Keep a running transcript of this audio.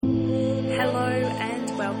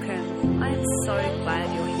welcome. I am so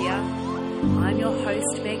glad you're here. I'm your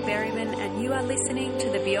host, Meg Berryman, and you are listening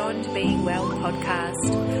to the Beyond Being Well podcast,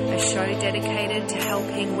 a show dedicated to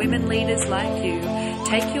helping women leaders like you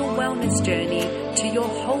take your wellness journey to your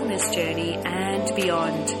wholeness journey and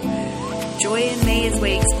beyond. Join me as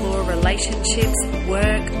we explore relationships,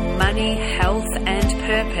 work, money, health and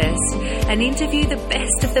purpose, and interview the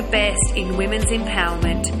best of the best in women's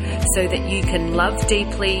empowerment so that you can love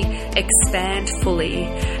deeply, expand fully,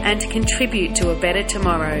 and contribute to a better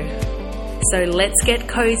tomorrow. So let's get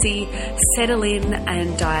cozy, settle in,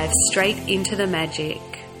 and dive straight into the magic.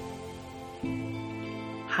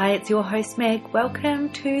 Hi, it's your host Meg. Welcome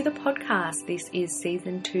to the podcast. This is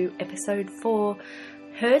Season 2, Episode 4,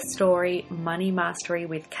 Her Story, Money Mastery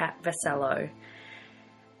with Kat Vassallo.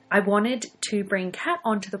 I wanted to bring Kat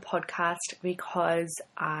onto the podcast because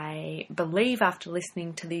I believe after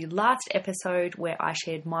listening to the last episode where I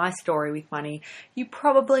shared my story with money, you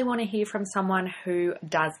probably want to hear from someone who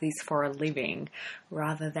does this for a living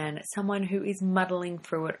rather than someone who is muddling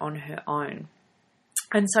through it on her own.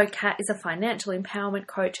 And so Kat is a financial empowerment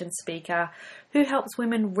coach and speaker who helps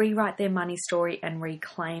women rewrite their money story and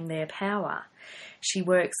reclaim their power. She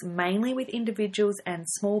works mainly with individuals and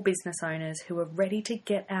small business owners who are ready to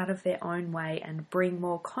get out of their own way and bring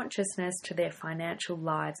more consciousness to their financial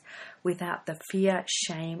lives without the fear,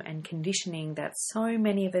 shame, and conditioning that so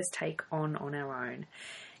many of us take on our own.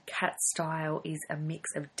 Kat's style is a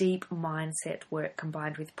mix of deep mindset work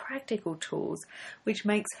combined with practical tools, which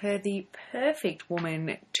makes her the perfect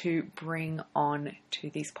woman to bring on to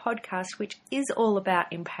this podcast, which is all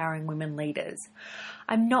about empowering women leaders.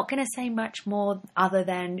 I'm not going to say much more other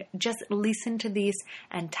than just listen to this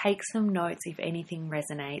and take some notes if anything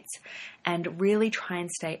resonates, and really try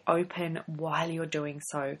and stay open while you're doing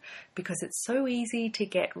so, because it's so easy to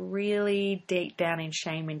get really deep down in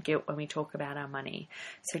shame and guilt when we talk about our money.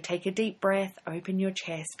 So take a deep breath, open your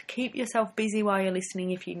chest, keep yourself busy while you're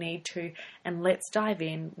listening if you need to, and let's dive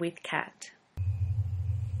in with Kat.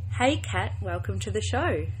 Hey Kat, welcome to the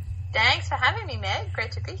show. Thanks for having me, Meg.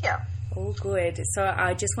 Great to be here. All good. So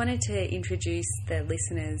I just wanted to introduce the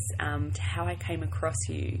listeners to how I came across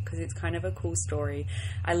you, because it's kind of a cool story.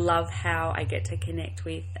 I love how I get to connect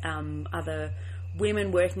with other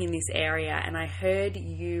women working in this area, and I heard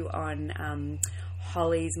you on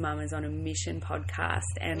Holly's Mamas on a Mission podcast,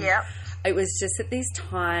 and It was just at this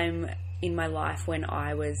time in my life when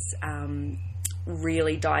I was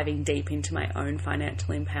really diving deep into my own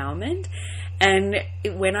financial empowerment. And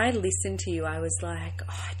when I listened to you, I was like,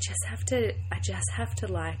 I just have to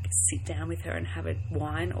like sit down with her and have a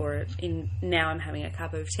wine, or now I'm having a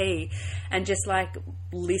cup of tea, and just like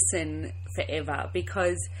listen forever,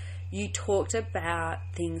 because you talked about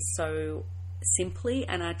things so simply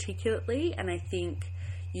and articulately, and I think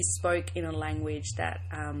you spoke in a language that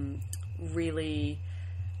really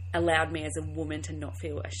allowed me as a woman to not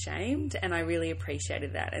feel ashamed, and I really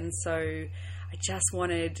appreciated that. And so I just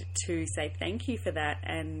wanted to say thank you for that,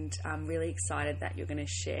 and I'm really excited that you're going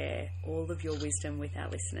to share all of your wisdom with our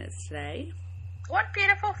listeners today. What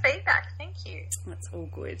beautiful feedback. Thank you. That's all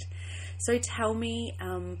good. So tell me,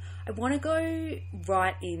 I want to go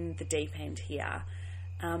right in the deep end here,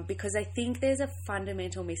 because I think there's a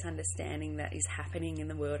fundamental misunderstanding that is happening in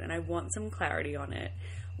the world, and I want some clarity on it.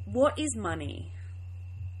 What is money?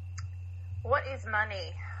 What is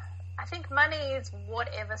money? I think money is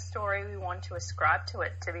whatever story we want to ascribe to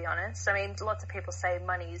it, to be honest. I mean, lots of people say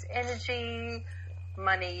money is energy,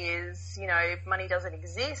 money is, money doesn't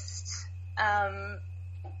exist.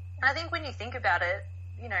 I think when you think about it,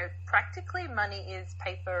 practically money is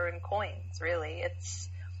paper and coins, really. It's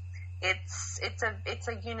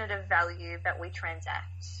a unit of value that we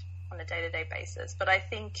transact on a day-to-day basis. But I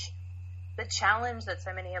think the challenge that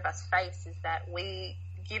so many of us face is that we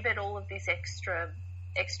give it all of this extra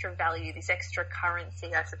value, this extra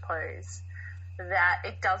currency, I suppose, that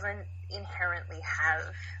it doesn't inherently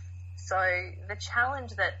have. So the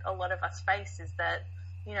challenge that a lot of us face is that,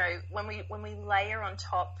 when we layer on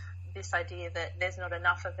top this idea that there's not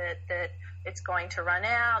enough of it, that it's going to run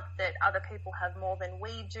out, that other people have more than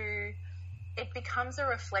we do, it becomes a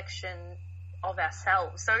reflection of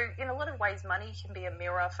ourselves. So in a lot of ways, money can be a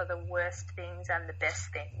mirror for the worst things and the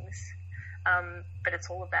best things. But it's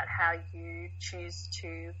all about how you choose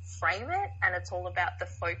to frame it, and it's all about the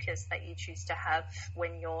focus that you choose to have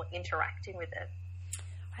when you're interacting with it.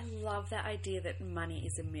 I love that idea that money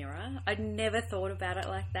is a mirror. I'd never thought about it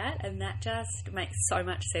like that, and that just makes so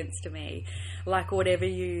much sense to me. Like whatever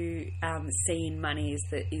you see in money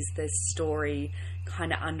is the story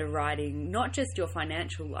kind of underwriting not just your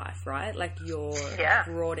financial life, right? Like your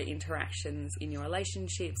broader interactions in your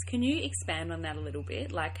relationships. Can you expand on that a little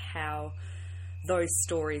bit? Like how those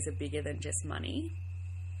stories are bigger than just money?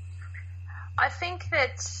 I think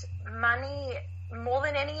that money, more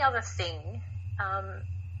than any other thing,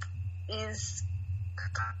 is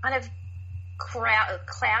kind of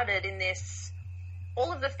clouded in this,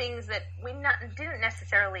 all of the things that we didn't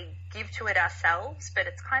necessarily give to it ourselves, but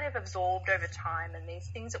it's kind of absorbed over time, and these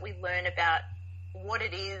things that we learn about what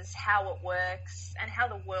it is, how it works, and how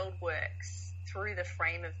the world works through the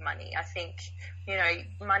frame of money. I think,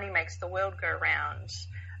 money makes the world go round.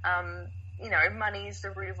 Money is the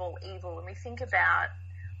root of all evil, and we think about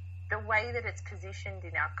the way that it's positioned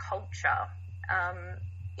in our culture.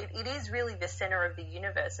 It is really the center of the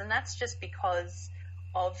universe, and that's just because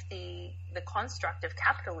of the construct of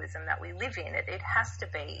capitalism that we live in. It has to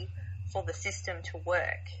be for the system to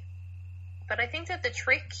work. But I think that the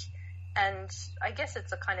trick, and I guess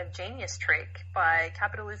it's a kind of genius trick by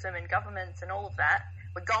capitalism and governments and all of that,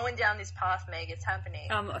 we're going down this path, Meg, it's happening.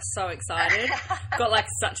 I'm so excited. Got like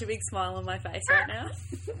such a big smile on my face right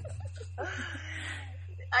now.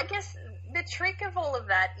 I guess the trick of all of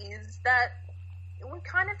that is that we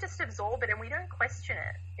kind of just absorb it and we don't question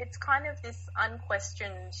it. It's kind of this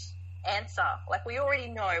unquestioned answer. Like we already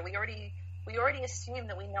know, we already assume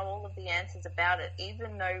that we know all of the answers about it,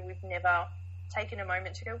 even though we've never taken a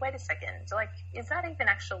moment to go, wait a second, like, is that even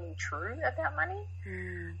actually true about money?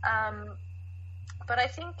 But I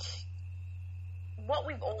think what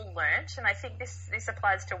we've all learnt, and I think this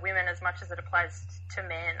applies to women as much as it applies to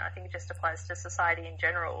men, I think it just applies to society in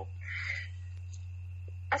general.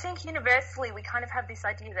 I think universally we kind of have this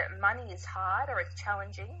idea that money is hard or it's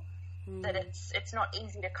challenging, that it's not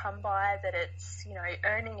easy to come by, that it's,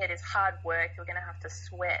 earning it is hard work. You're going to have to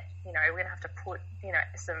sweat, we're going to have to put,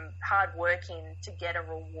 some hard work in to get a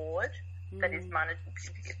reward that is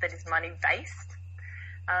money based.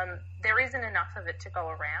 There isn't enough of it to go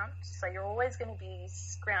around, so you're always going to be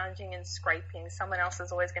scrounging and scraping. Someone else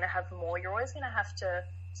is always going to have more. You're always going to have to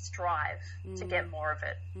strive to get more of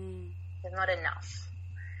it. There's not enough.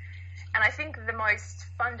 And I think the most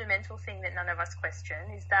fundamental thing that none of us question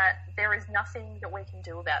is that there is nothing that we can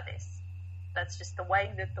do about this. That's just the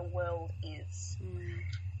way that the world is.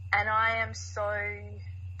 And I am so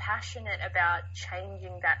passionate about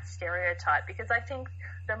changing that stereotype, because I think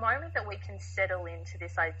the moment that we can settle into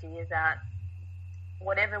this idea that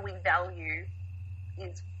whatever we value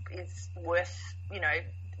is worth,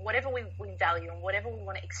 whatever we value and whatever we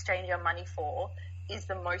want to exchange our money for is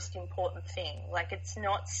the most important thing. Like, it's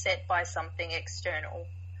not set by something external.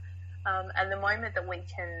 And the moment that we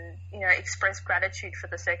can, express gratitude for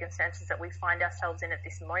the circumstances that we find ourselves in at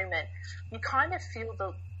this moment, you kind of feel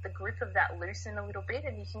the grip of that loosen a little bit,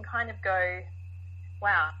 and you can kind of go,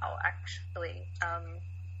 wow, actually,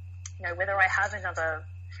 whether I have another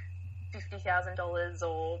 $50,000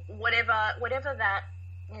 or whatever that,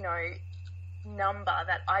 number,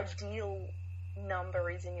 that ideal number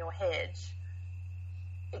is in your head,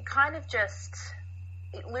 it kind of just,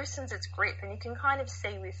 it loosens its grip, and you can kind of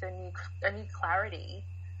see with a new clarity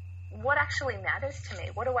what actually matters to me.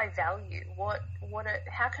 What do I value?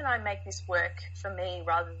 How can I make this work for me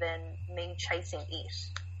rather than me chasing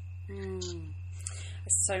it?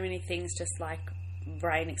 So many things, just like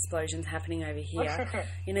brain explosions happening over here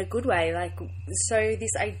in a good way. Like, so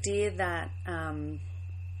this idea that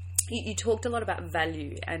you talked a lot about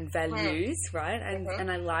value and values, right? And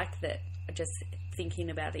I like that, just thinking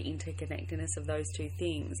about the interconnectedness of those two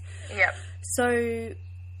things. Yep. So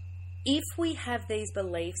if we have these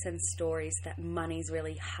beliefs and stories that money's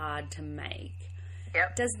really hard to make,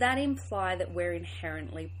 does that imply that we're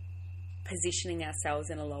inherently positioning ourselves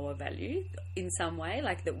in a lower value in some way,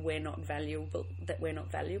 like that we're not valuable?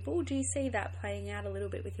 Do you see that playing out a little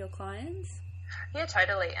bit with your clients? Yeah,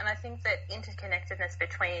 totally. And I think that interconnectedness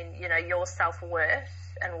between, your self-worth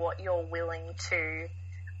and what you're willing to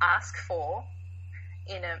ask for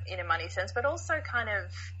in a money sense, but also kind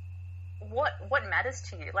of what matters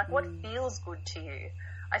to you, like what feels good to you.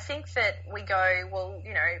 I think that we go, well,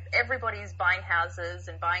 everybody's buying houses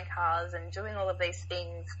and buying cars and doing all of these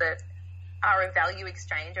things that are a value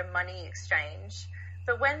exchange, a money exchange.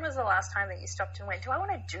 But when was the last time that you stopped and went, do I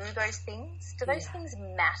want to do those things? Do those things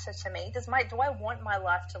matter to me? Do I want my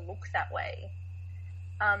life to look that way?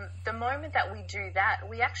 The moment that we do that,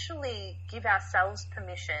 we actually give ourselves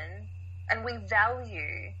permission, and we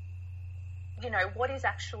value, what is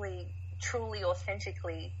actually truly,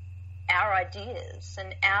 authentically our ideas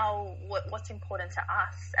and what's important to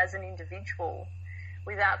us as an individual,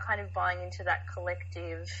 without kind of buying into that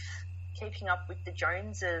collective keeping up with the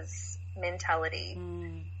Joneses mentality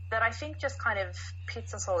that I think just kind of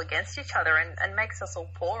pits us all against each other and makes us all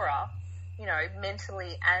poorer, you know,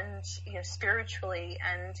 mentally and, you know, spiritually,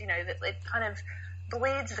 and, you know, that it kind of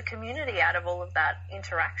bleeds the community out of all of that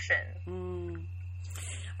interaction.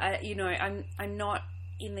 You know, I'm not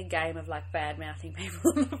in the game of like bad mouthing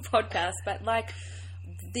people on the podcast, but like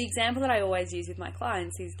the example that I always use with my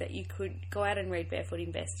clients is that you could go out and read Barefoot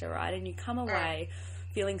Investor, right? And you come away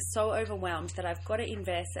feeling so overwhelmed that I've got to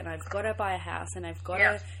invest and I've got to buy a house and I've got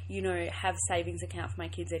to, you know, have savings account for my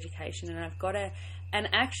kids' education, and I've got to, and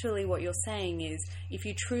actually what you're saying is if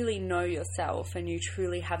you truly know yourself and you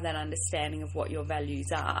truly have that understanding of what your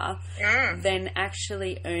values are, then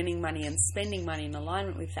actually earning money and spending money in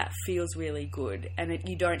alignment with that feels really good, and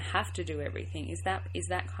you don't have to do everything. Is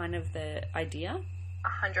that kind of the idea?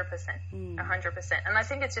 100%. 100%. And I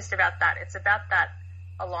think it's just about that. It's about that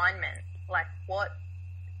alignment. Like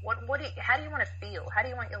how do you want to feel? How do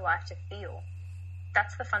you want your life to feel?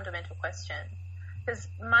 That's the fundamental question. Because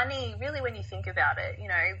money, really, when you think about it, you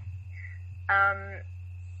know,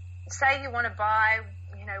 say you want to buy,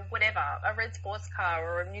 you know, whatever, a red sports car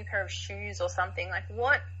or a new pair of shoes or something, like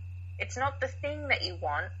it's not the thing that you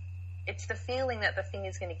want, it's the feeling that the thing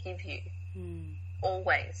is going to give you,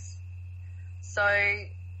 always. So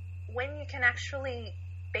when you can actually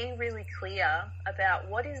be really clear about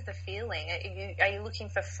what is the feeling, are you looking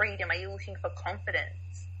for freedom? Are you looking for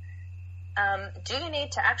confidence? Do you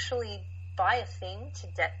need to actually buy a thing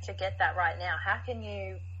to get that right now? How can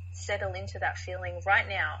you settle into that feeling right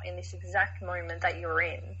now in this exact moment that you're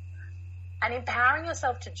in? And empowering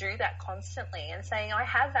yourself to do that constantly and saying, I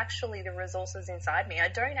have actually the resources inside me. I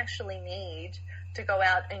don't actually need to go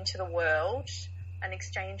out into the world and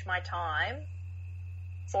exchange my time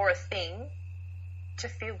for a thing to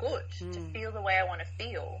feel good, to feel the way I want to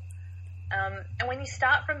feel. And when you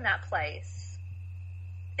start from that place,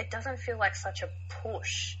 it doesn't feel like such a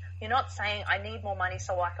push. You're not saying, I need more money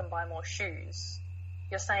so I can buy more shoes.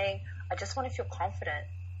 You're saying, I just want to feel confident.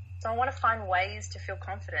 So I want to find ways to feel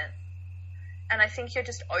confident. And I think you're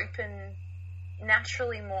just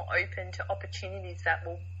naturally more open to opportunities that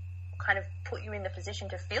will kind of put you in the position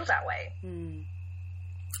to feel that way.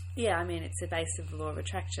 Yeah, I mean, it's the base of the law of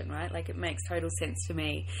attraction, right? Like, it makes total sense to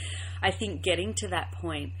me. I think getting to that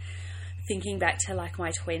point, thinking back to, like,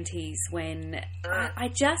 my 20s when I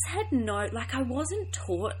just had I wasn't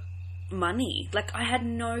taught money. Like, I had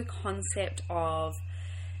no concept of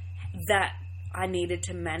that I needed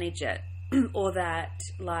to manage it or that,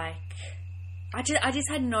 like, I just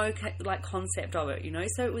had no, like, concept of it, you know?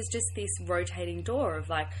 So it was just this rotating door of,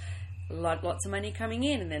 like, lots of money coming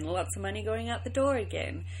in and then lots of money going out the door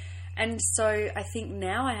again. And so I think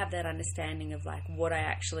now I have that understanding of, like, what I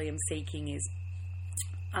actually am seeking is,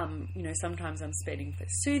 you know, sometimes I'm spending for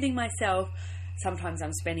soothing myself, sometimes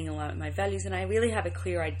I'm spending a lot of my values, and I really have a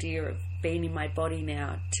clear idea of being in my body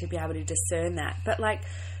now to be able to discern that. But, like,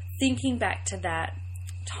 thinking back to that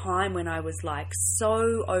time when I was, like,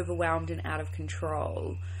 so overwhelmed and out of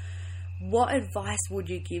control, what advice would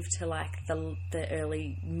you give to, like, the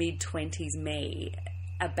early mid-20s me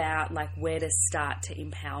about, like, where to start to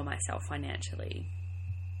empower myself financially?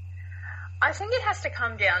 I think it has to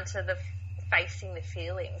come down to facing the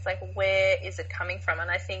feelings, like, where is it coming from?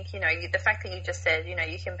 And I think, you know, the fact that you just said, you know,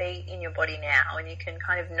 you can be in your body now and you can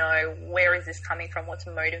kind of know where is this coming from, what's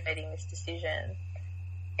motivating this decision.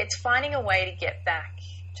 It's finding a way to get back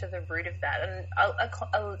to the root of that. And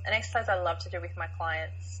an exercise I love to do with my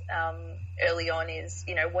clients early on is,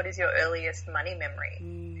 you know, what is your earliest money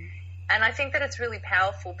memory? And I think that it's really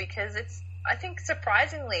powerful because I think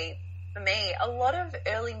surprisingly for me, a lot of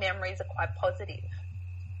early memories are quite positive.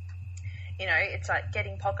 You know, it's like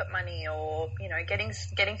getting pocket money or, you know, getting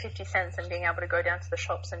 50 cents and being able to go down to the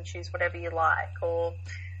shops and choose whatever you like, or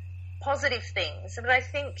positive things. But I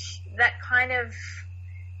think that kind of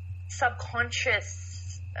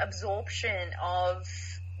subconscious absorption of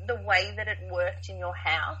the way that it worked in your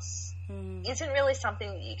house isn't really something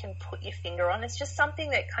that you can put your finger on. It's just something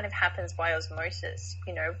that kind of happens by osmosis.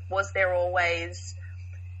 You know, was there always,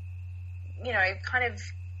 you know, kind of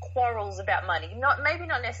quarrels about money? Maybe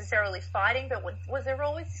not necessarily fighting, but was there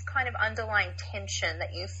always this kind of underlying tension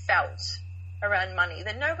that you felt around money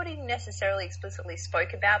that nobody necessarily explicitly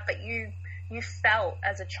spoke about, but you felt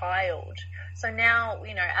as a child? So now,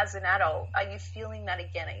 you know, as an adult, are you feeling that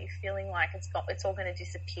again? Are you feeling like it's all going to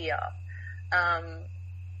disappear?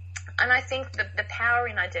 And I think the power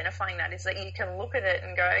in identifying that is that you can look at it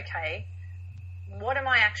and go, okay, what am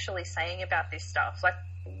I actually saying about this stuff? Like,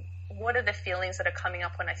 what are the feelings that are coming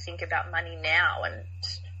up when I think about money now? And,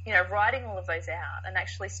 you know, writing all of those out and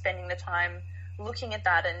actually spending the time looking at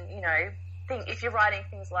that and, you know, if you're writing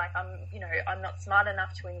things like, I'm not smart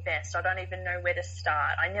enough to invest. I don't even know where to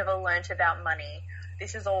start. I never learnt about money.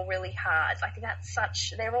 This is all really hard. Like,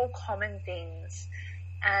 they're all common things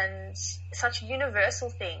and such universal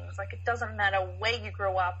things. Like, it doesn't matter where you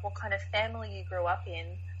grew up, what kind of family you grew up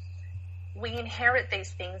in. We inherit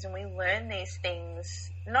these things and we learn these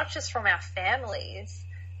things, not just from our families,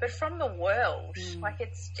 but from the world. Like,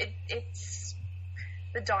 it's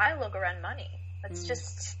the dialogue around money. It's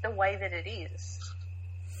just the way that it is.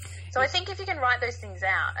 So I think if you can write those things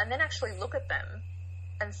out and then actually look at them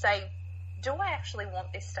and say, do I actually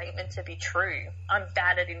want this statement to be true? I'm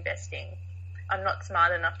bad at investing. I'm not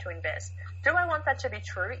smart enough to invest. Do I want that to be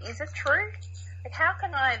true? Is it true? Like, how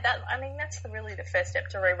can that's really the first step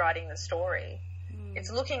to rewriting the story.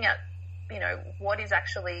 It's looking at, you know, what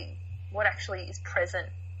actually is present,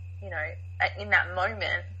 you know, in that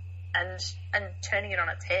moment and turning it on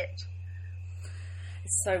its head.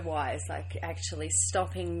 It's so wise, like actually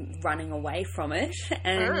stopping running away from it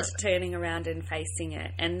and turning around and facing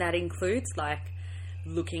it. And that includes like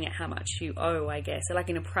looking at how much you owe, I guess. So like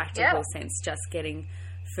in a practical sense, just getting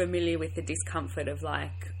familiar with the discomfort of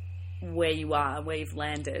like where you are, where you've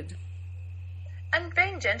landed. And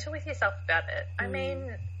being gentle with yourself about it. I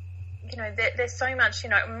mean, you know, there's so much, you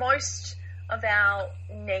know, most of our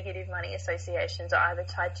negative money associations are either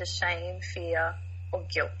tied to shame, fear, or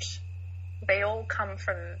guilt. They all come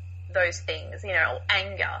from those things, you know,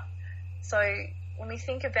 anger. So when we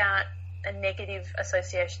think about a negative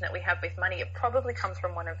association that we have with money, it probably comes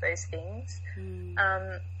from one of those things.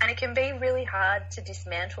 And it can be really hard to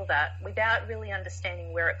dismantle that without really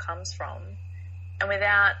understanding where it comes from. And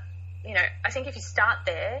without, you know, I think if you start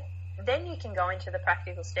there, then you can go into the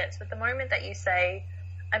practical steps. But the moment that you say,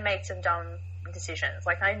 I made some dumb decisions,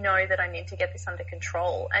 like I know that I need to get this under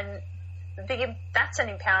control, and that's an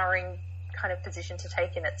empowering kind of position to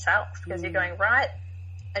take in itself, because you're going, right,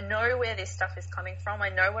 I know where this stuff is coming from. I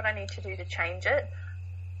know what I need to do to change it.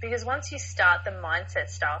 Because once you start the mindset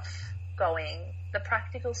stuff going, the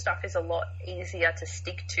practical stuff is a lot easier to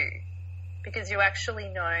stick to, because you actually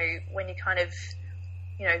know when you kind of,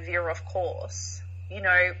 you know, veer off course, you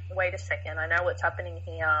know, wait a second, I know what's happening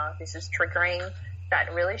here. This is triggering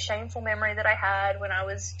that really shameful memory that I had when I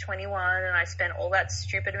was 21 and I spent all that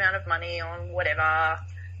stupid amount of money on whatever,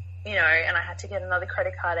 you know, and I had to get another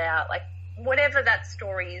credit card out. Like, whatever that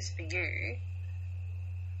story is for you,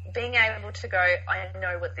 being able to go, I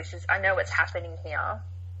know what this is, I know what's happening here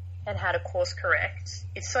and how to course correct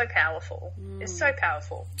is so powerful. It's so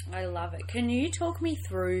powerful. I love it. Can you talk me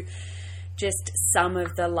through just some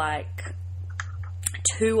of the like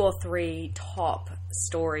 2 or 3 top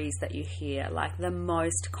stories that you hear, like the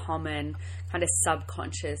most common kind of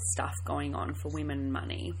subconscious stuff going on for women and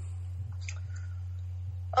money?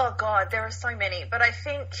 Oh God, there are so many, but I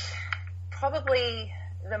think probably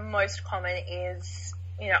the most common is,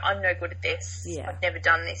 you know, I'm no good at this. Yeah. I've never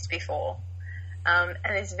done this before. And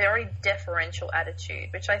this very deferential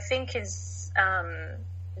attitude, which I think is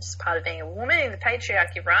just part of being a woman in the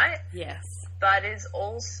patriarchy, right? Yes. But is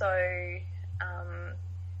also,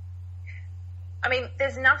 I mean,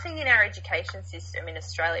 there's nothing in our education system, in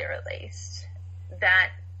Australia at least, that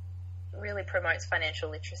really promotes financial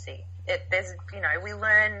literacy. There's, you know, we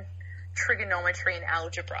learn trigonometry and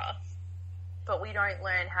algebra, but we don't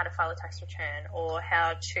learn how to file a tax return or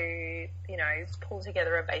how to, you know, pull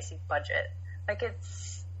together a basic budget. Like,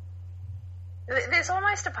 there's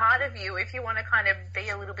almost a part of you, if you want to kind of be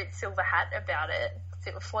a little bit silver hat about it,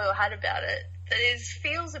 foil hat about it, that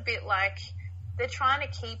feels a bit like they're trying to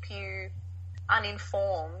keep you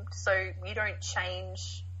uninformed so you don't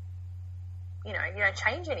change, you know, you don't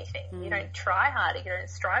change anything. You don't try harder. You don't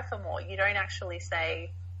strive for more. You don't actually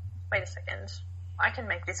say, wait a second, I can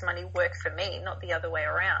make this money work for me, not the other way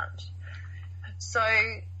around. So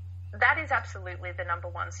that is absolutely the number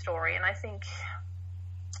one story. And I think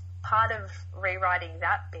part of rewriting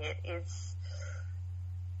that bit is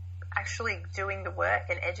actually doing the work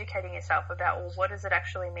and educating yourself about, well, what does it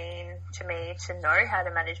actually mean to me to know how to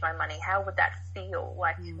manage my money? How would that feel?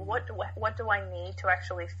 Like, what do I need to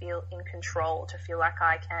actually feel in control, to feel like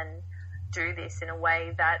I can do this in a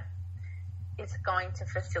way that is going to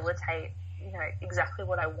facilitate, you know, exactly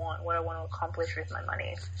what I want to accomplish with my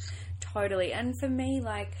money? Totally. And for me,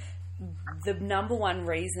 like, the number one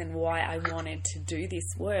reason why I wanted to do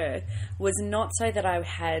this work was not so that I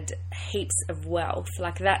had heaps of wealth.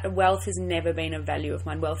 Like, that wealth has never been a value of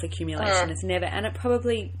mine. Wealth accumulation has never, and it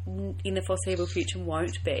probably in the foreseeable future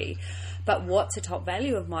won't be. But what's a top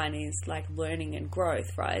value of mine is like learning and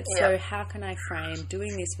growth, right? Yeah. So how can I frame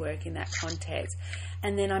doing this work in that context?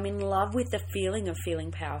 And then I'm in love with the feeling of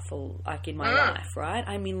feeling powerful, like in my life, right?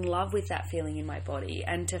 I'm in love with that feeling in my body,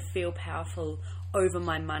 and to feel powerful over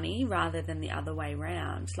my money rather than the other way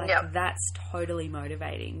around. Like, that's totally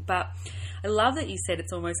motivating. But I love that you said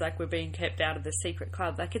it's almost like we're being kept out of the secret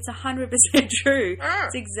club. Like, it's 100% true.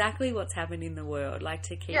 It's exactly what's happened in the world. Like,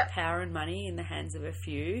 to keep power and money in the hands of a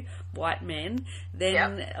few white men,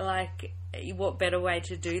 then like, what better way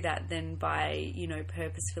to do that than by, you know,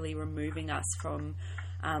 purposefully removing us from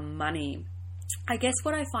money? I guess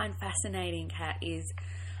what I find fascinating, Kat, is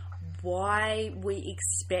why we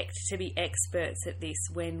expect to be experts at this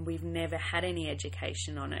when we've never had any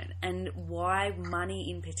education on it, and why money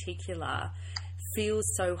in particular feels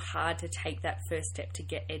so hard to take that first step to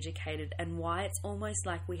get educated, and why it's almost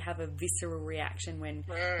like we have a visceral reaction when,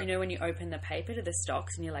 you know, when you open the paper to the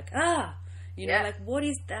stocks and you're like, you know, like, what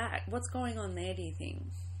is that? What's going on there, do you think?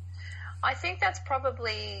 I think that's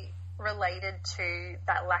probably related to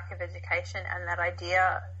that lack of education and that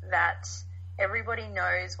idea that everybody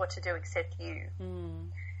knows what to do except you.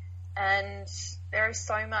 And there is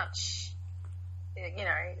so much, you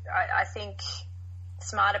know, I think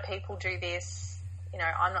smarter people do this, you know,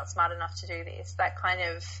 I'm not smart enough to do this. That kind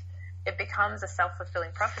of, it becomes a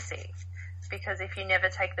self-fulfilling prophecy, because if you never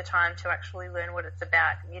take the time to actually learn what it's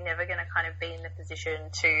about, you're never going to kind of be in the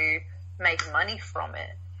position to make money from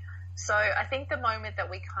it. So I think the moment that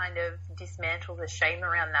we kind of dismantle the shame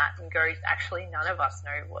around that and go, actually, none of us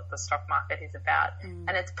know what the stock market is about.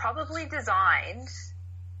 And it's probably designed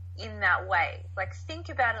in that way. Like, think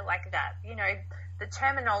about it like that. You know, the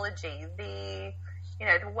terminology, you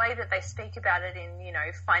know, the way that they speak about it in, you know,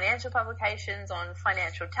 financial publications, on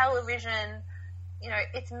financial television, you know,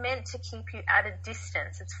 it's meant to keep you at a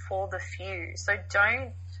distance. It's for the few. So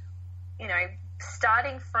don't, you know,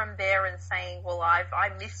 starting from there and saying, well, I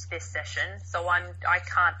missed this session, so I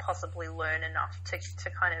can't possibly learn enough to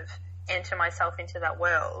kind of enter myself into that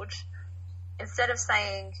world. Instead of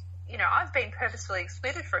saying, you know, I've been purposefully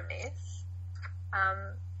excluded from this,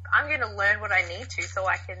 I'm going to learn what I need to so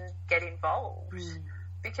I can get involved.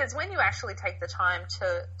 Because when you actually take the time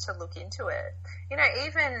to look into it, you know,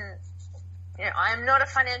 even, you know, I am not a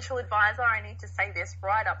financial advisor. I need to say this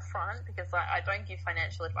right up front, because I don't give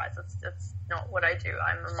financial advice. That's not what I do.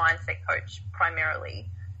 I'm a mindset coach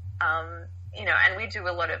primarily. You know, and we do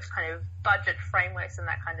a lot of kind of budget frameworks and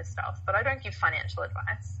that kind of stuff, but I don't give financial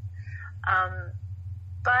advice.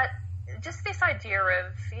 But just this idea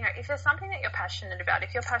of, you know, if there's something that you're passionate about,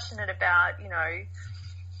 if you're passionate about, you know,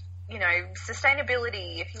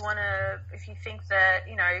 sustainability, if you think that,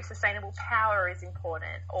 you know, sustainable power is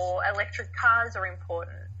important, or electric cars are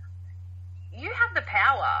important, you have the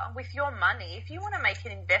power with your money. If you want to make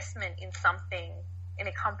an investment in something, in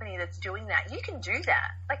a company that's doing that, you can do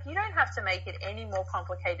that. Like, you don't have to make it any more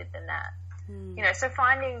complicated than that. You know, so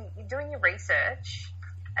doing your research,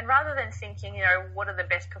 and rather than thinking, you know, what are the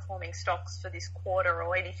best performing stocks for this quarter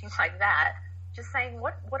or anything like that, just saying,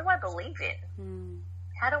 what do I believe in?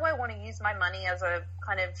 How do I want to use my money as a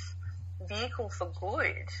kind of vehicle for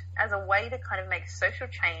good, as a way to kind of make social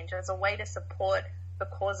change, as a way to support the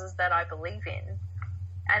causes that I believe in,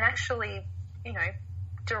 and actually, you know,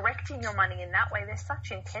 directing your money in that way? There's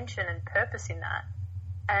such intention and purpose in that.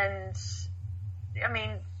 And I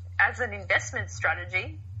mean, as an investment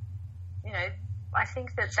strategy, you know, I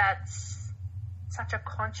think that that's such a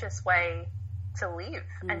conscious way to live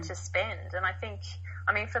and to spend. And I think,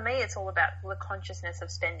 I mean, for me, it's all about the consciousness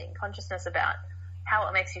of spending, consciousness about how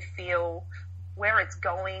it makes you feel, where it's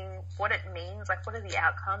going, what it means, like, what are the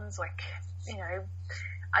outcomes, like, you know,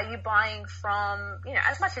 are you buying from, you know,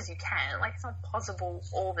 as much as you can, like, it's not possible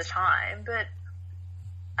all the time, but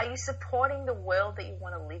are you supporting the world that you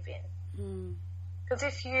want to live in? Because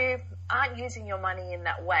if you aren't using your money in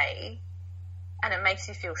that way, and it makes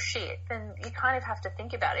you feel shit, then you kind of have to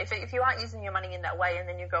think about it. If you aren't using your money in that way, and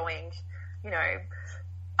then you're going, you know,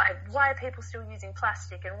 why are people still using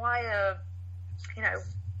plastic, and why are, you know,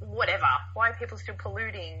 whatever, why are people still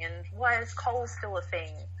polluting, and why is coal still a thing?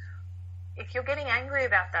 If you're getting angry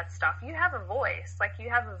about that stuff, you have a voice, like, you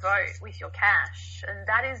have a vote with your cash, and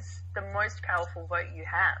that is the most powerful vote you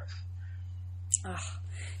have. Oh,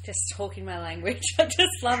 just talking my language. I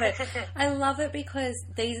just love it. I love it because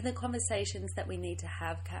these are the conversations that we need to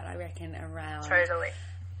have, Kat, I reckon, around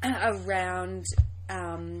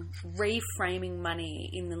reframing money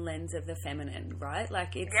in the lens of the feminine, right?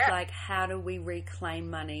 Like it's like, how do we reclaim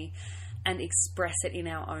money and express it in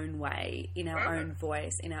our own way, in our own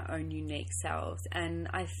voice, in our own unique selves? And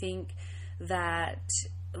I think that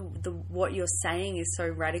what you're saying is so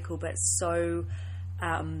radical but so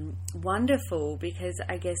wonderful, because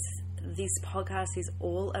I guess this podcast is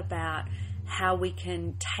all about how we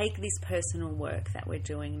can take this personal work that we're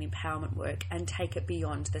doing, and empowerment work, and take it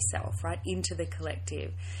beyond the self, right, into the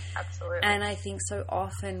collective. Absolutely. And I think so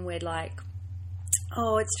often we're like,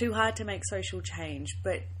 oh, it's too hard to make social change.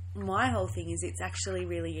 But my whole thing is it's actually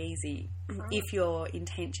really easy if your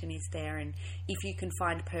intention is there, and if you can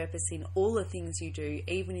find purpose in all the things you do,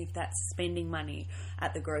 even if that's spending money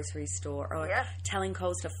at the grocery store or telling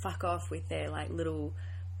Coles to fuck off with their like little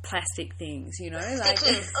plastic things, you know, like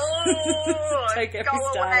oh, don't get go me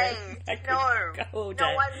started. away. No,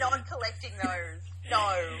 I'm not collecting those.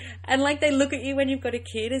 No. And like they look at you when you've got a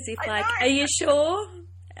kid as if like, are you sure?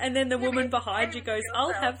 And then the woman behind you goes,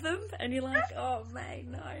 I'll have them. And you're like, oh, mate,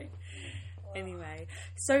 no. Anyway,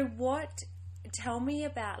 so tell me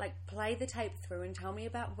about, like, play the tape through and tell me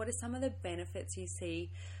about what are some of the benefits you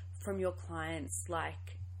see from your clients,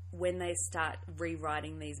 like, when they start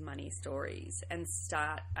rewriting these money stories and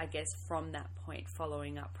start, I guess, from that point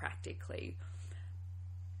following up practically.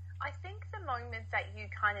 I think the moment that you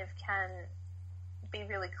kind of can be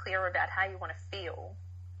really clear about how you want to feel,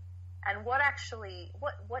 and what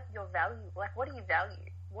your value, like what do you value?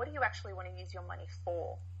 What do you actually want to use your money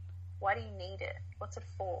for? Why do you need it? What's it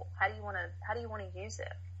for? How do you want to use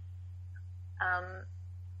it?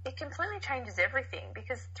 It completely changes everything,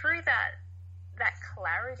 because through that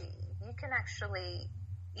clarity, you can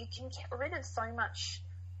get rid of so much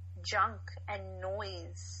junk and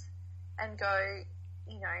noise and go,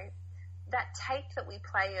 you know, that tape that we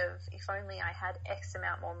play of, if only I had X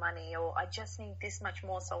amount more money, or I just need this much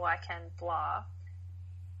more so I can blah,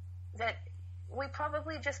 that we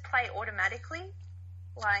probably just play automatically,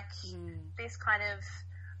 like this kind of,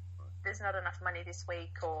 there's not enough money this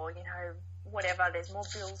week, or, you know, whatever, there's more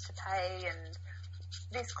bills to pay, and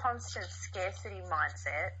this constant scarcity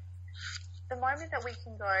mindset. The moment that we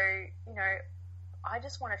can go, you know, I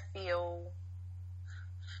just want to feel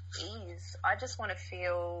ease. I just want to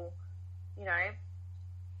feel, you know,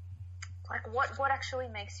 like what actually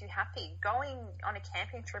makes you happy. Going on a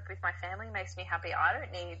camping trip with my family makes me happy. I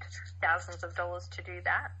don't need thousands of dollars to do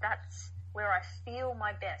that. That's where I feel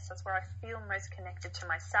my best. That's where I feel most connected to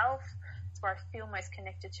myself. That's where I feel most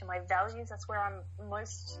connected to my values. That's where I'm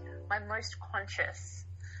most conscious.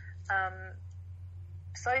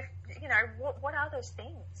 So, you know, what are those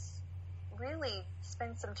things? Really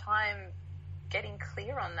spend some time getting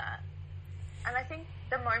clear on that. And I think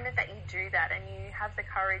the moment that you do that and you have the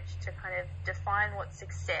courage to kind of define what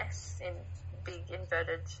success, in big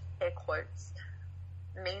inverted air quotes,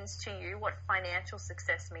 means to you, what financial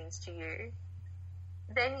success means to you,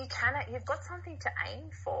 then you've got something to aim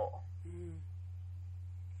for.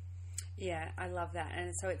 Yeah, I love that.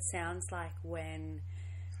 And so it sounds like when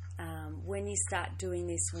you start doing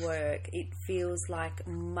this work, it feels like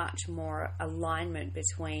much more alignment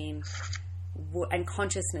between and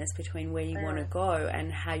consciousness between where you want to go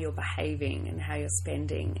and how you're behaving and how you're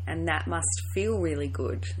spending, and that must feel really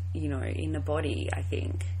good, you know, in the body, I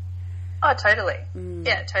think. Oh, totally.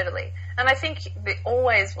 Yeah, totally. And I think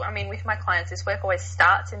with my clients, this work always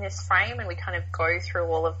starts in this frame, and we kind of go through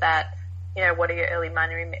all of that, you know, what are your early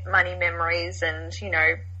money memories, and, you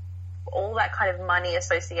know, all that kind of money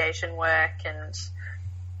association work,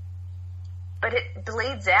 but it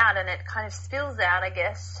bleeds out and it kind of spills out, I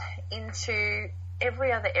guess, into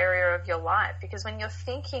every other area of your life, because when you're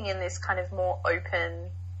thinking in this kind of more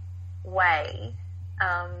open way,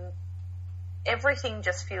 everything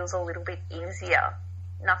just feels a little bit easier.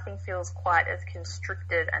 Nothing feels quite as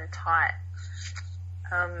constricted and tight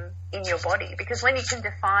in your body, because when you can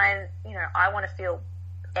define, you know, I want to feel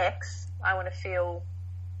X, I want to feel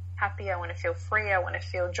happy, I want to feel free, I want to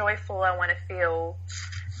feel joyful, I want to feel,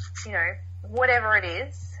 you know, whatever it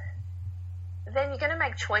is, then you're going to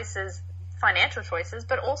make choices, financial choices,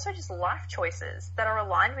 but also just life choices that are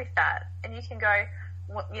aligned with that. And you can go,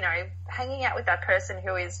 you know, hanging out with that person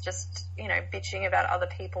who is just, you know, bitching about other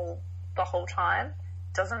people the whole time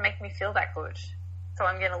doesn't make me feel that good. So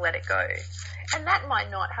I'm going to let it go. And that might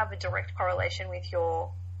not have a direct correlation with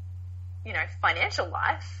your, you know, financial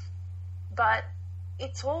life, but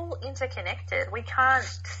it's all interconnected. We can't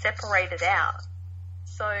separate it out.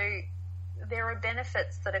 So there are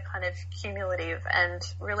benefits that are kind of cumulative and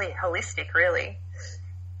really holistic, really.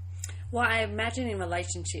 Well, I imagine in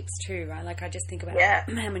relationships too, right? Like I just think about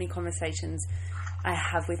how many conversations I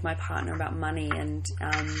have with my partner about money, and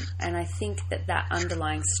I think that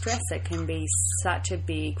underlying stressor can be such a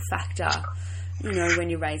big factor, you know, when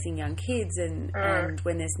you're raising young kids and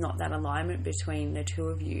when there's not that alignment between the two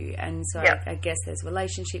of you. And so I guess there's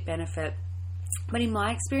relationship benefit. But in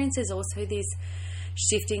my experience, there's also this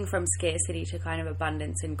shifting from scarcity to kind of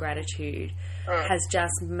abundance and gratitude has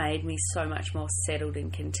just made me so much more settled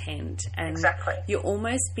and content. And you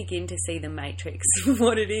almost begin to see the matrix of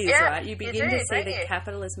what it is, right? You begin to see the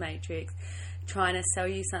capitalist matrix trying to sell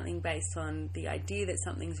you something based on the idea that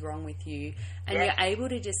something's wrong with you, and you're able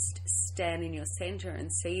to just stand in your center and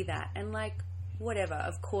see that. And like, whatever,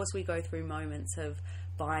 of course we go through moments of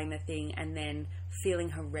buying the thing and then feeling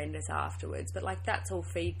horrendous afterwards, but like that's all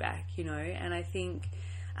feedback, you know. And I think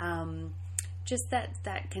just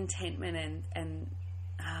that contentment and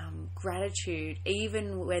gratitude,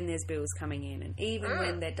 even when there's bills coming in and even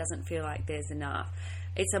when there doesn't feel like there's enough,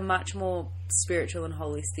 it's a much more spiritual and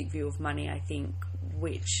holistic view of money, I think,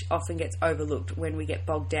 which often gets overlooked when we get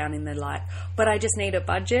bogged down in the like, but I just need a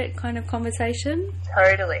budget kind of conversation.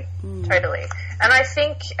 Totally. And I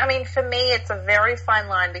think, I mean, for me, it's a very fine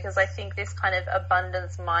line, because I think this kind of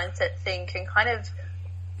abundance mindset thing can kind of,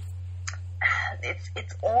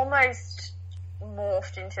 it's almost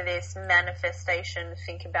morphed into this manifestation,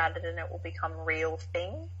 think about it and it will become a real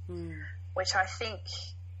thing, which I think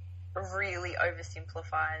really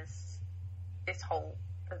oversimplifies this whole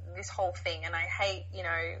thing. And I hate, you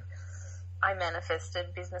know, I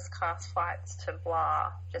manifested business class flights to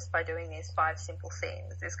blah just by doing these 5 simple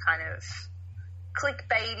things, this kind of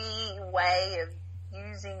clickbaity way of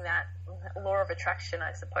using that law of attraction,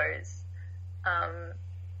 I suppose,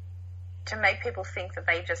 to make people think that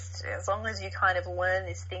they just, as long as you kind of learn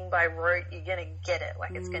this thing by rote, you're going to get it.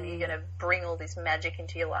 Like you're going to bring all this magic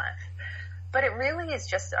into your life. But it really is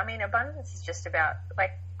just, I mean, abundance is just about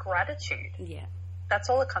like gratitude. Yeah. That's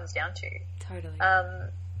all it comes down to. Totally.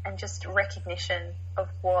 And just recognition of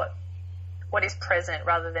what is present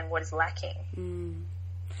rather than what is lacking.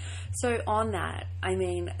 So on that, I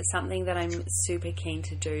mean, something that I'm super keen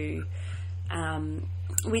to do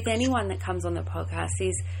with anyone that comes on the podcast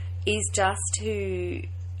is just to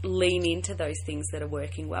lean into those things that are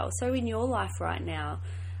working well. So in your life right now,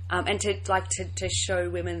 and to show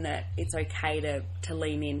women that it's okay to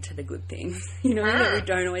lean into the good things, you know, that we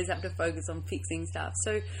don't always have to focus on fixing stuff.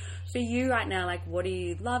 So for you right now, like, what are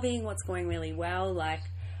you loving? What's going really well? Like,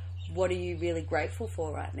 what are you really grateful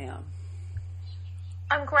for right now?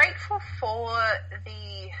 I'm grateful for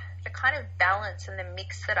the kind of balance and the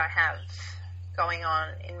mix that I have going on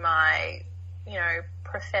in my, you know,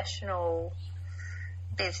 professional,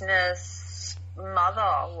 business,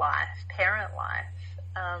 mother life, parent life.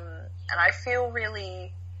 And I feel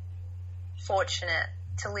really fortunate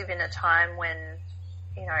to live in a time when,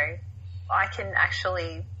 you know, I can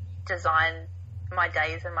actually design my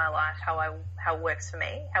days and my life how it works for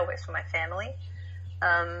me, how it works for my family.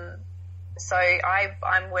 So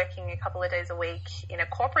I'm working a couple of days a week in a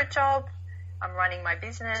corporate job. I'm running my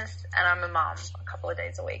business, and I'm a mum a couple of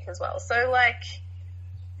days a week as well. So, like,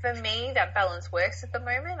 for me, that balance works at the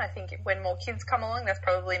moment. I think when more kids come along, that's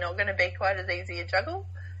probably not going to be quite as easy a juggle.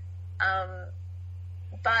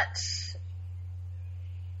 But,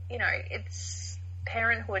 you know,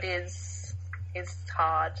 parenthood is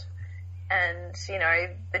hard. And, you know,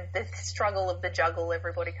 the struggle of the juggle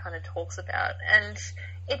everybody kind of talks about. And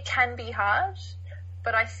it can be hard,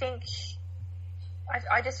 but I think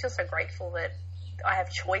I just feel so grateful that I have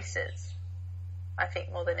choices, I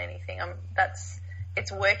think, more than anything.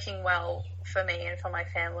 It's working well for me and for my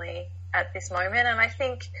family at this moment. And I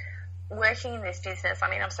think working in this business, I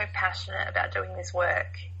mean, I'm so passionate about doing this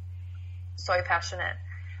work, so passionate.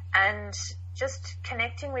 And just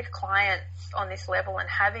connecting with clients on this level and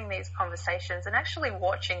having these conversations and actually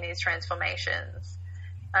watching these transformations,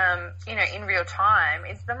 you know, in real time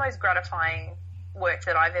is the most gratifying work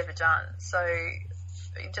that I've ever done. So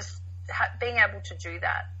just being able to do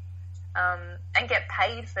that and get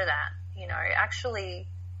paid for that, you know, actually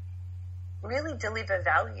really deliver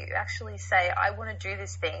value, actually say, I want to do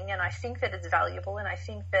this thing and I think that it's valuable and I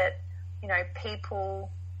think that, you know,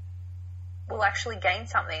 people will actually gain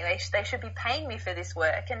something. They should be paying me for this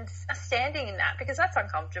work and standing in that, because that's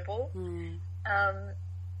uncomfortable.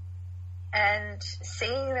 And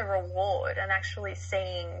seeing the reward and actually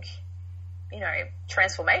seeing, you know,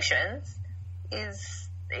 transformations is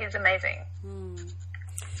amazing.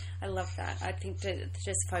 I love that. I think that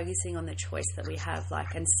just focusing on the choice that we have,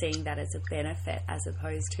 like, and seeing that as a benefit as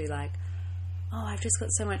opposed to like, oh, I've just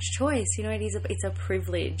got so much choice. You know, it's a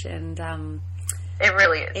privilege, and It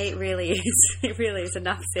really is. It really is. It really is.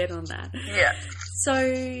 Enough said on that. Yeah.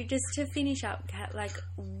 So just to finish up, Kat, like,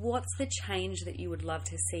 what's the change that you would love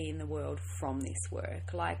to see in the world from this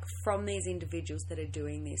work? Like, from these individuals that are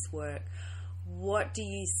doing this work, what do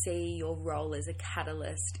you see your role as a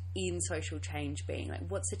catalyst in social change being? Like,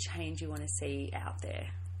 what's the change you want to see out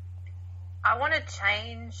there? I want to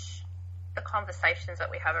change the conversations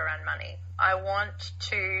that we have around money. I want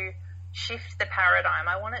to shift the paradigm.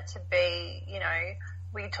 I want it to be, you know,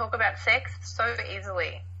 we talk about sex so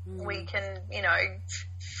easily. We can, you know,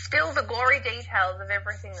 spill the gory details of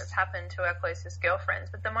everything that's happened to our closest girlfriends.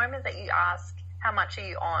 But the moment that you ask, how much are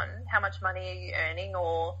you on? How much money are you earning?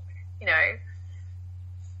 Or, you know,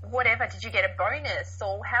 whatever, did you get a bonus?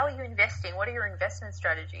 Or how are you investing? What are your investment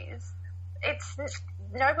strategies?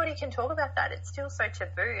 Nobody can talk about that. It's still so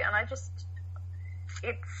taboo. And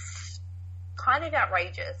it's kind of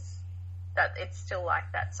outrageous that it's still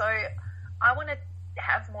like that. So I want to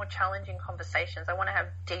have more challenging conversations. I want to have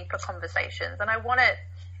deeper conversations, and I want it,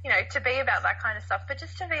 you know, to be about that kind of stuff, but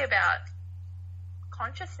just to be about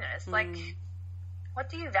consciousness. Like, what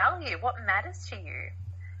do you value? What matters to you?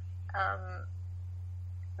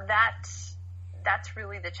 That's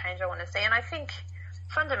really the change I want to see. And I think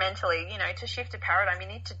fundamentally, you know, to shift a paradigm, you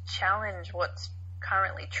need to challenge what's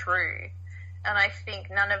currently true. And I think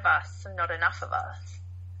none of us, and not enough of us,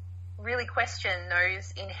 really question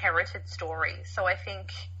those inherited stories. So I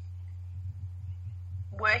think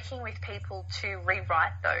working with people to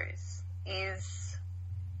rewrite those is,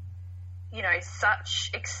 you know, such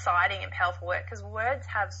exciting and powerful work, because words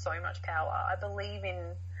have so much power. I believe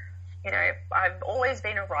in, you know, I've always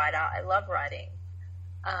been a writer. I love writing.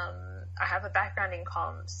 I have a background in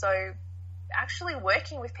comms. So actually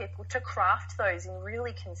working with people to craft those in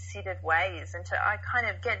really considered ways, and I kind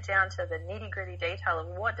of get down to the nitty-gritty detail of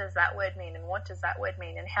what does that word mean and what does that word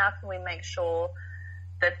mean, and how can we make sure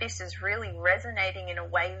that this is really resonating in a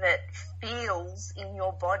way that feels in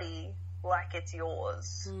your body like it's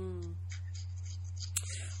yours.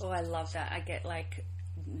 Oh, I love that. I get like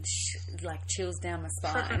chills down my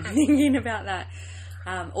spine thinking about that.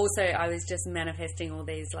 Also, I was just manifesting all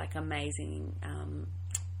these like amazing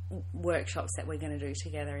workshops that we're going to do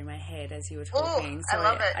together in my head as you were talking. Ooh, I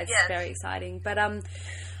love it. It's very exciting. But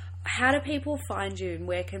how do people find you, and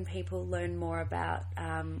where can people learn more about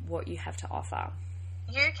what you have to offer?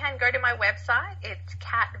 You can go to my website. It's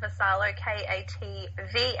Kat Vassallo,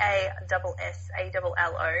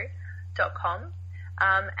 KatVassallo.com.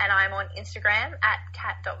 And I'm on Instagram at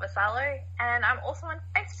kat.vassallo, and I'm also on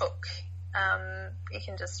Facebook. You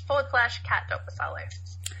can just /kat.vassallo.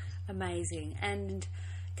 Amazing. And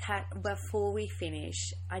Kat, before we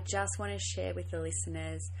finish, I just want to share with the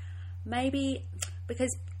listeners, maybe,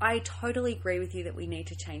 because I totally agree with you that we need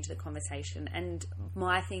to change the conversation, and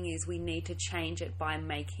my thing is we need to change it by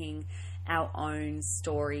making our own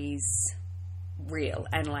stories real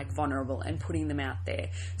and like vulnerable and putting them out there.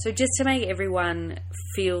 So just to make everyone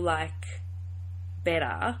feel like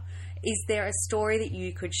better, is there a story that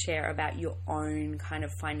you could share about your own kind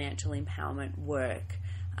of financial empowerment work,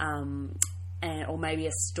 or maybe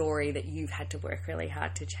a story that you've had to work really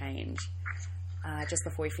hard to change, just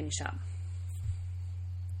before we finish up?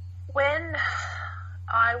 When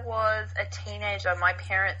I was a teenager, my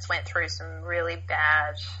parents went through some really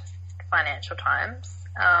bad financial times.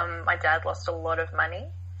 My dad lost a lot of money,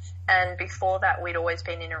 and before that we'd always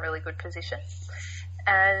been in a really good position.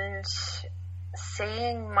 And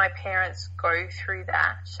seeing my parents go through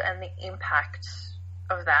that and the impact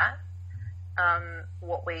of that,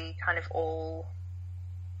 what we kind of all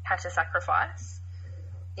had to sacrifice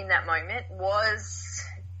in that moment, was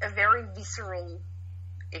a very visceral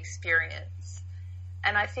experience.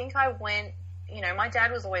 And I think I went, you know, my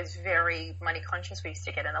dad was always very money conscious. We used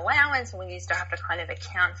to get an allowance, and we used to have to kind of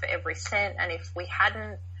account for every cent, and if we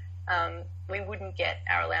hadn't, we wouldn't get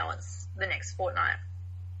our allowance the next fortnight.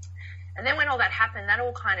 And then when all that happened, that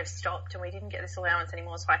all kind of stopped, and we didn't get this allowance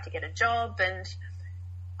anymore, so I had to get a job. And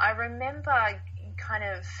I remember kind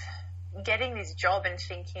of getting this job and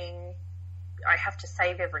thinking, I have to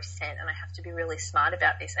save every cent and I have to be really smart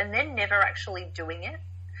about this, and then never actually doing it.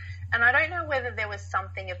 And I don't know whether there was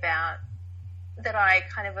something about that I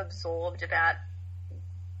kind of absorbed about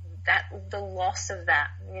that, the loss of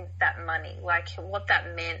that money, like what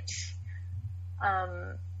that meant,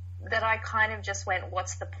 that I kind of just went,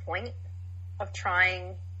 what's the point of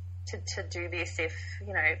trying to do this if,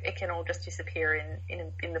 you know, it can all just disappear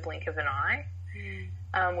in the blink of an eye,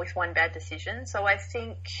 with one bad decision. So I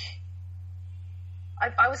think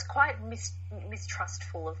I was quite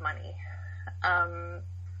mistrustful of money.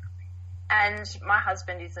 And my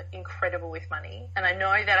husband is incredible with money. And I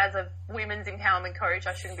know that as a women's empowerment coach,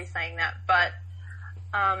 I shouldn't be saying that, but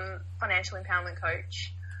financial empowerment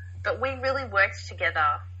coach. But we really worked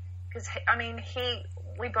together because,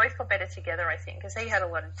 we both got better together, I think, because he had a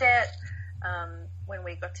lot of debt. When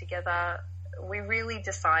we got together, we really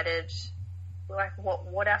decided like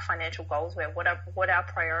what our financial goals were, what our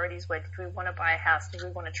priorities were. Did we want to buy a house? Did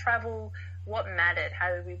we want to travel? What mattered?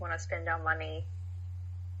 How did we want to spend our money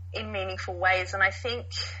in meaningful ways? And I think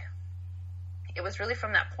it was really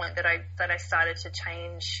from that point that I started to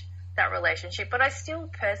change that relationship. But I still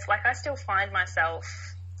find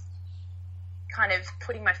myself kind of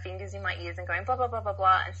putting my fingers in my ears and going blah blah blah blah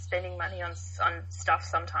blah and spending money on stuff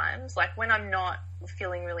sometimes, like when I'm not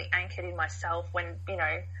feeling really anchored in myself, when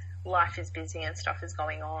life is busy and stuff is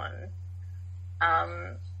going on,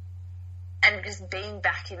 and just being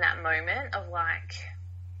back in that moment of like,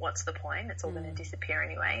 what's the point? It's all going to disappear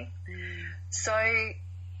anyway. So I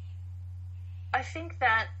think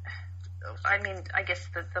that, I guess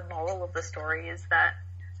the moral of the story is that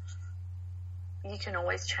you can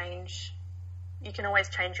always change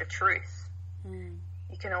your truth.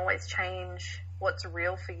 You can always change what's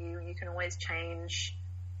real for you. You can always change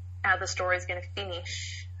how the story is going to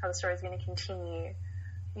finish, how the story is going to continue.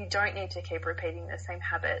 You don't need to keep repeating the same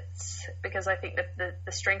habits, because I think that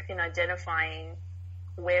the strength in identifying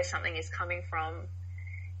where something is coming from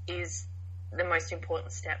is the most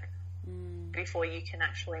important step before you can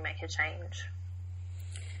actually make a change.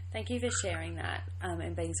 Thank you for sharing that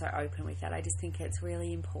and being so open with that. I just think it's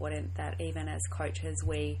really important that even as coaches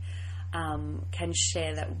we can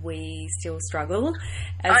share that we still struggle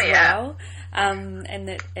as well, and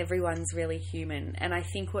that everyone's really human. And I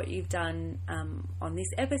think what you've done on this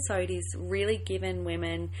episode is really given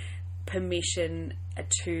women permission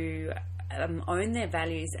to own their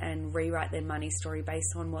values and rewrite their money story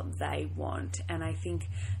based on what they want. And I think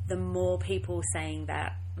the more people saying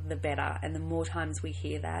that, the better, and the more times we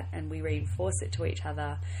hear that and we reinforce it to each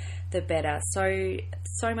other, the better.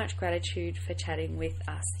 So much gratitude for chatting with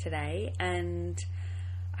us today, and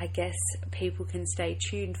I guess people can stay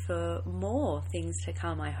tuned for more things to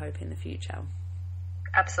come, I hope, in the future.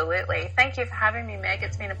 Absolutely. Thank you for having me, Meg.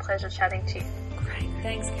 It's been a pleasure chatting to you. Great.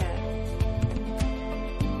 Thanks, Kat.